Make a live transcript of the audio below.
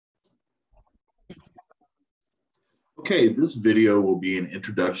Okay, this video will be an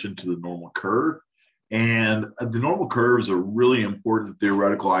introduction to the normal curve. And the normal curve is a really important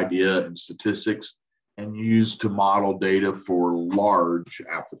theoretical idea in statistics and used to model data for large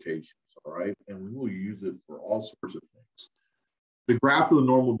applications, all right? And we will use it for all sorts of things. The graph of the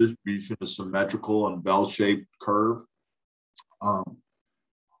normal distribution is symmetrical and bell-shaped curve on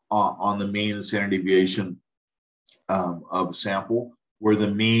the mean and standard deviation of a sample, where the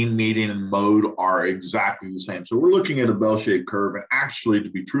mean, median, and mode are exactly the same. So we're looking at a bell-shaped curve, and actually, to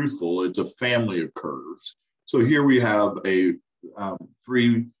be truthful, it's a family of curves. So here we have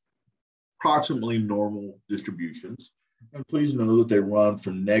three approximately normal distributions. And please know that they run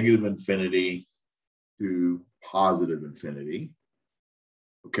from negative infinity to positive infinity.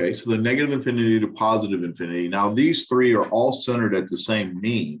 Okay, so the negative infinity to positive infinity. Now, these three are all centered at the same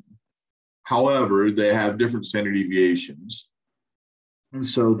mean. However, they have different standard deviations. And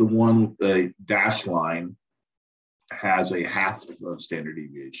so the one with the dashed line has a half of standard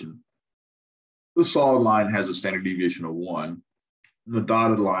deviation. The solid line has a standard deviation of 1, and the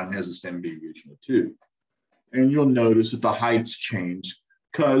dotted line has a standard deviation of 2. And you'll notice that the heights change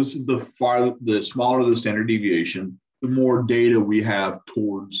because the smaller the standard deviation, the more data we have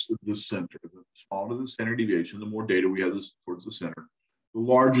towards the center. The smaller the standard deviation, the more data we have towards the center. The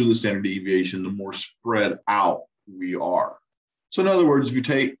larger the standard deviation, the more spread out we are. So in other words, if you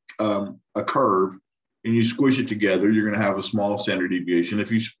take a curve and you squish it together, you're going to have a small standard deviation. If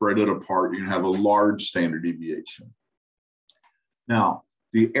you spread it apart, you're going to have a large standard deviation. Now,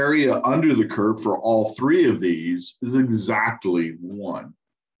 the area under the curve for all three of these is exactly 1.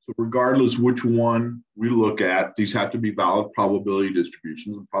 So regardless which one we look at, these have to be valid probability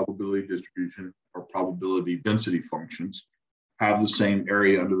distributions. And probability distribution or probability density functions have the same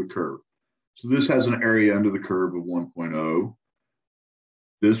area under the curve. So this has an area under the curve of 1.0.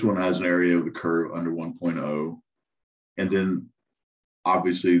 This one has an area of the curve under 1.0. And then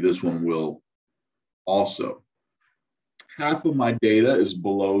obviously this one will also. Half of my data is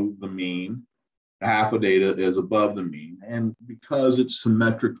below the mean. Half of data is above the mean. And because it's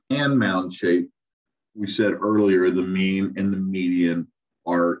symmetric and mound shaped, we said earlier, the mean and the median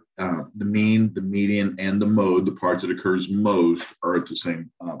are the mean, the median, and the mode, the parts that occurs most, are at the same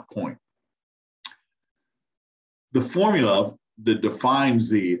point. The formula that defines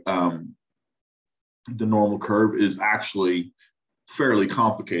the normal curve is actually fairly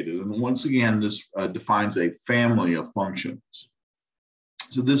complicated. And once again, this defines a family of functions.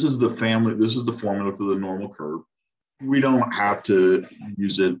 So this is the formula for the normal curve. We don't have to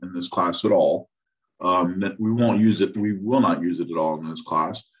use it in this class at all. We will not use it at all in this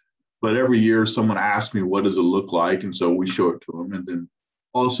class. But every year someone asks me, what does it look like? And so we show it to them. And then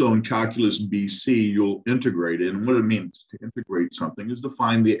also in Calculus BC, you'll integrate it. And what it means to integrate something is to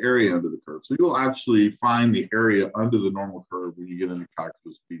find the area under the curve. So you'll actually find the area under the normal curve when you get into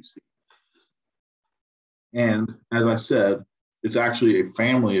Calculus BC. And as I said, it's actually a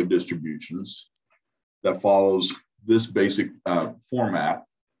family of distributions that follows this basic format.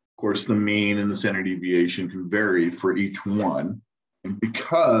 Of course, the mean and the standard deviation can vary for each one. And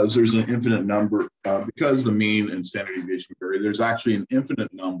because there's an infinite number, because the mean and standard deviation vary, there's actually an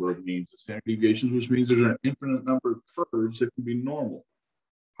infinite number of means and standard deviations, which means there's an infinite number of curves that can be normal.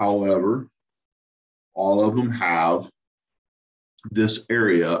 However, all of them have this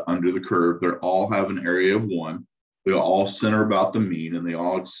area under the curve. They all have an area of 1. They all center about the mean, and they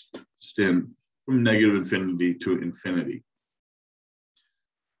all extend from negative infinity to infinity.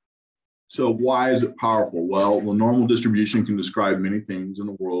 So why is it powerful? Well, the normal distribution can describe many things in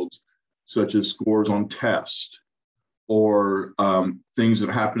the world, such as scores on tests, or things that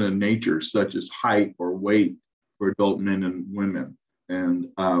happen in nature, such as height or weight for adult men and women. And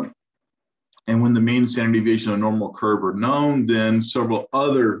when the mean, standard deviation, and normal curve are known, then several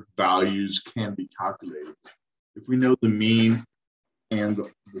other values can be calculated. If we know the mean and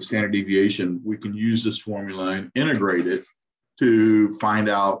the standard deviation, we can use this formula and integrate it to find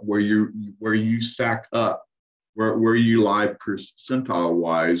out where you stack up, where you lie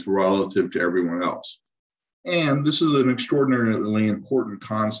percentile-wise relative to everyone else. And this is an extraordinarily important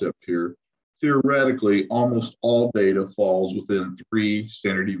concept here. Theoretically, almost all data falls within 3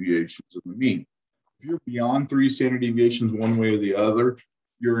 standard deviations of the mean. If you're beyond 3 standard deviations one way or the other,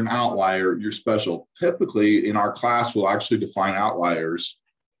 you're an outlier, you're special. Typically, in our class, we'll actually define outliers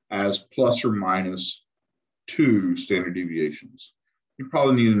as plus or minus 2 standard deviations. You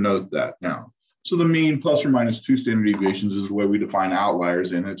probably need to note that now. So the mean plus or minus 2 standard deviations is the way we define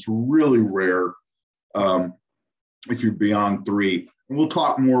outliers, and it's really rare if you're beyond 3. And we'll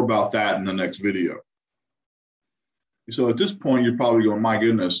talk more about that in the next video. So at this point, you're probably going, my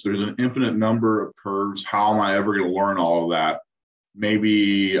goodness, there's an infinite number of curves. How am I ever going to learn all of that?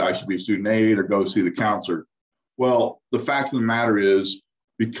 Maybe I should be student aid or go see the counselor. Well, the fact of the matter is,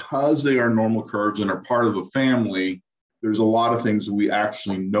 because they are normal curves and are part of a family, there's a lot of things that we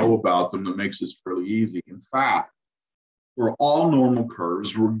actually know about them that makes this fairly easy. In fact, for all normal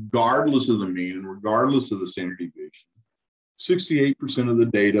curves, regardless of the mean and regardless of the standard deviation, 68% of the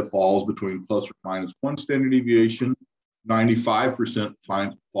data falls between plus or minus 1 standard deviation, 95%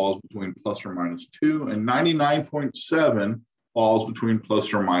 falls between plus or minus 2, and 99.7 falls between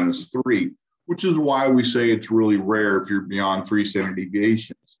plus or minus 3, which is why we say it's really rare if you're beyond 3 standard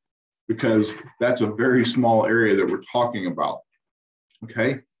deviations, because that's a very small area that we're talking about,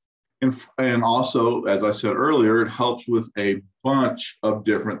 okay? And also, as I said earlier, it helps with a bunch of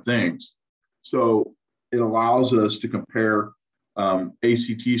different things. So it allows us to compare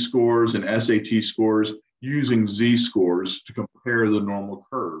ACT scores and SAT scores using Z-scores to compare the normal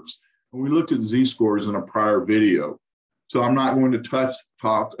curves. And we looked at Z-scores in a prior video. So I'm not going to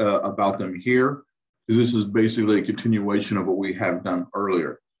talk about them here, because this is basically a continuation of what we have done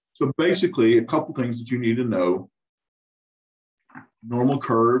earlier. So basically, a couple things that you need to know. Normal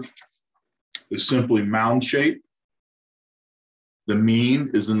curve is simply mound shape. The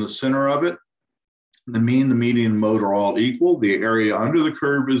mean is in the center of it. The mean, the median, and mode are all equal. The area under the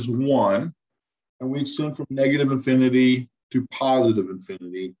curve is 1. And we extend from negative infinity to positive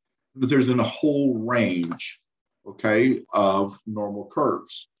infinity. But there's a whole range, okay, of normal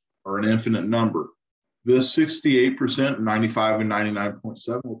curves, or an infinite number. This 68%, 95, and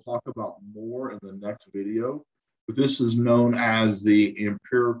 99.7, we'll talk about more in the next video. But this is known as the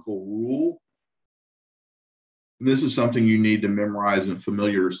empirical rule. And this is something you need to memorize and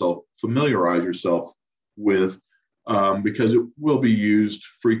familiarize yourself with, because it will be used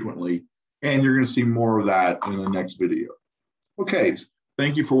frequently. And you're going to see more of that in the next video. Okay,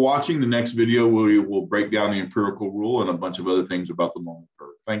 thank you for watching. The next video, we will break down the empirical rule and a bunch of other things about the normal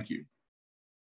curve. Thank you.